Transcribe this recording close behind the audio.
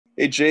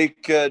Hey,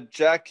 Jake,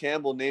 Jack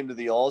Campbell named to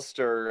the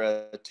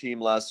All-Star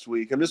team last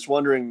week. I'm just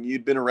wondering,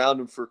 you'd been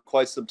around him for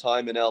quite some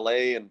time in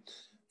LA, and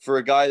for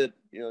a guy that,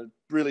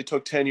 really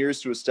took 10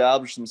 years to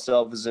establish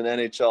himself as an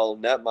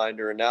NHL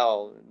netminder and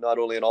now not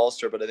only an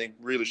All-Star, but I think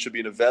really should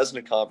be in a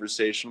Vezina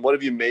conversation. What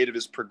have you made of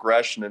his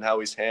progression and how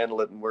he's handled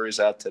it and where he's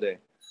at today?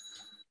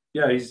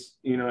 Yeah, he's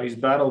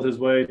battled his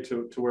way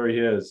to where he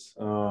is.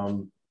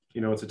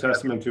 It's a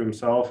testament to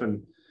himself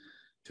and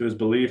to his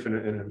belief in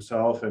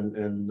himself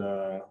and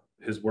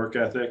his work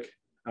ethic.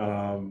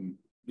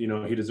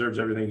 He deserves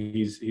everything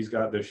he's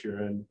got this year,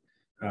 and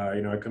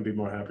I couldn't be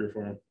more happier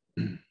for him.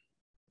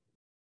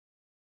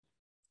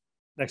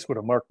 Next, go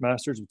to Mark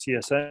Masters with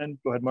TSN.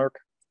 Go ahead, Mark.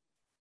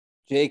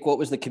 Jake, what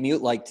was the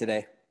commute like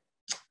today?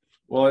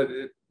 Well,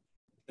 it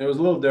was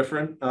a little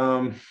different.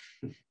 Took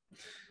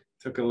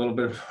a little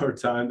bit more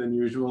time than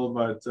usual,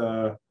 but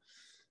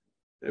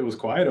it was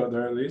quiet out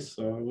there at least,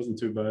 so it wasn't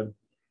too bad.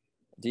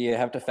 Do you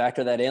have to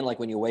factor that in? Like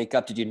when you wake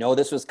up, did you know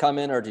this was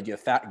coming, or did you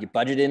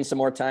budget in some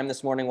more time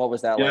this morning? What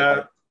was that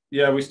like?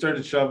 Yeah, we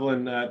started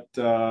shoveling at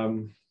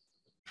probably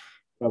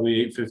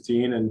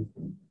 8:15 and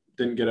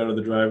didn't get out of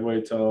the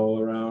driveway till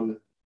around,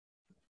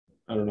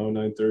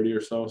 9:30 or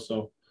so.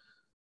 So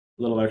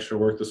a little extra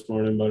work this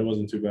morning, but it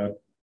wasn't too bad.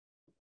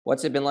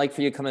 What's it been like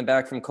for you coming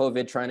back from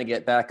COVID, trying to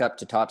get back up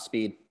to top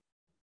speed?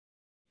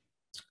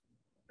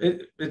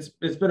 It's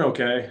been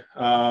okay.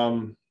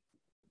 The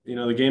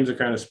games are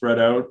kind of spread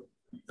out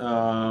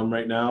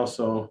right now,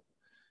 so I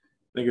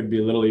think it'd be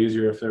a little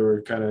easier if they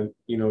were kind of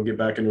get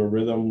back into a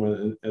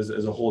rhythm as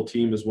a whole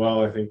team as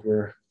well. I think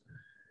we're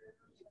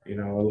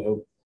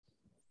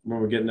when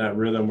we're getting that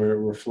rhythm,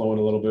 we're flowing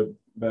a little bit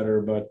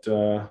better, but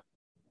I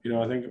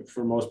think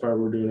for the most part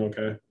we're doing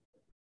okay.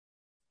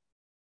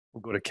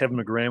 We'll go to Kevin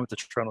McGran with the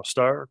Toronto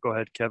Star. Go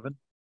ahead, Kevin.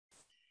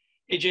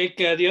 Hey, Jake,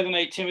 the other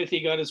night,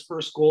 Timothy got his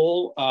first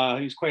goal.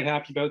 He was quite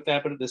happy about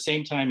that, but at the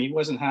same time, he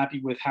wasn't happy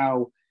with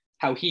how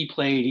he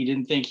played. He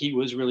didn't think he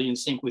was really in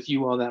sync with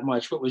you all that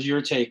much. What was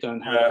your take on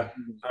how? Yeah,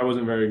 I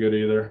wasn't very good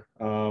either.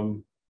 I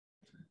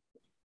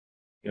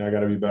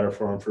got to be better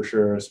for him for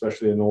sure,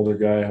 especially an older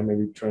guy. I'm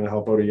maybe trying to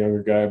help out a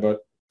younger guy,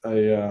 but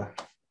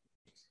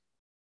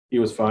he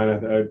was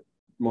fine.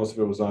 Most of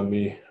it was on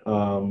me,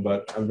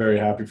 but I'm very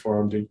happy for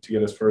him to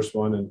get his first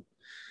one, and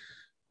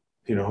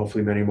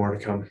hopefully many more to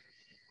come.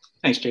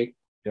 Thanks, Jake.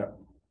 Yeah.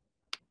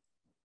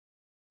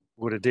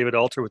 We'll go to David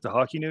Alter with the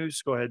Hockey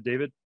News. Go ahead,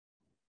 David.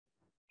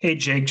 Hey,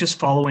 Jake, just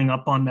following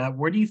up on that,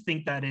 where do you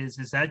think that is?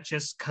 Is that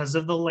just because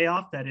of the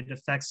layoff that it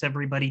affects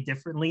everybody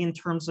differently in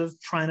terms of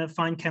trying to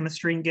find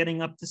chemistry and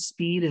getting up to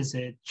speed? Is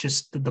it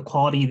just the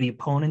quality of the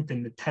opponent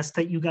and the test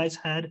that you guys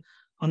had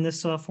on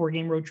this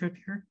 4-game road trip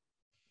here?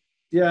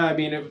 Yeah, I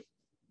mean,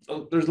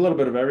 there's a little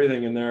bit of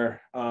everything in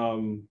there.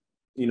 Long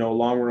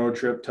road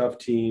trip, tough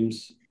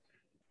teams,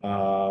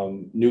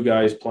 new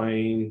guys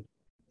playing,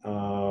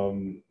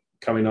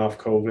 coming off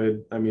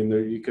COVID. I mean,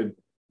 you could,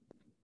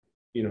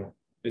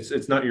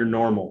 it's not your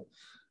normal,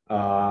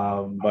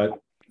 but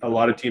a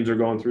lot of teams are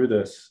going through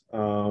this,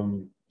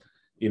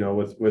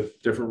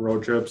 with different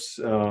road trips,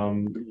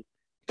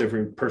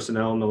 different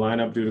personnel in the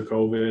lineup due to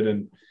COVID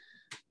and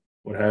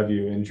what have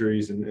you,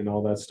 injuries and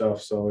all that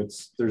stuff. So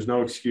there's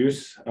no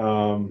excuse.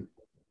 You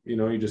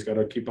just got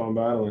to keep on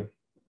battling.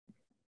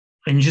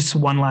 And just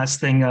one last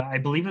thing, I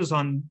believe it was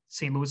on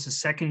St. Louis's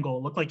second goal.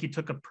 It looked like you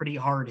took a pretty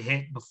hard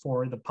hit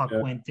before the puck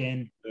went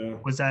in. Yeah.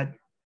 Was that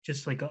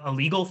just like a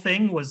legal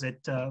thing? Was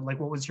it what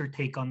was your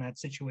take on that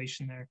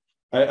situation there?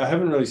 I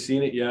haven't really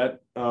seen it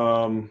yet,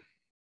 but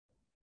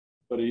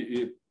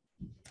it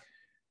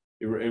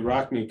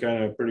rocked me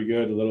kind of pretty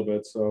good a little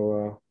bit.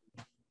 So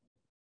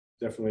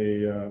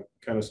definitely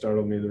kind of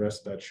startled me the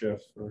rest of that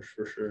shift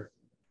for sure.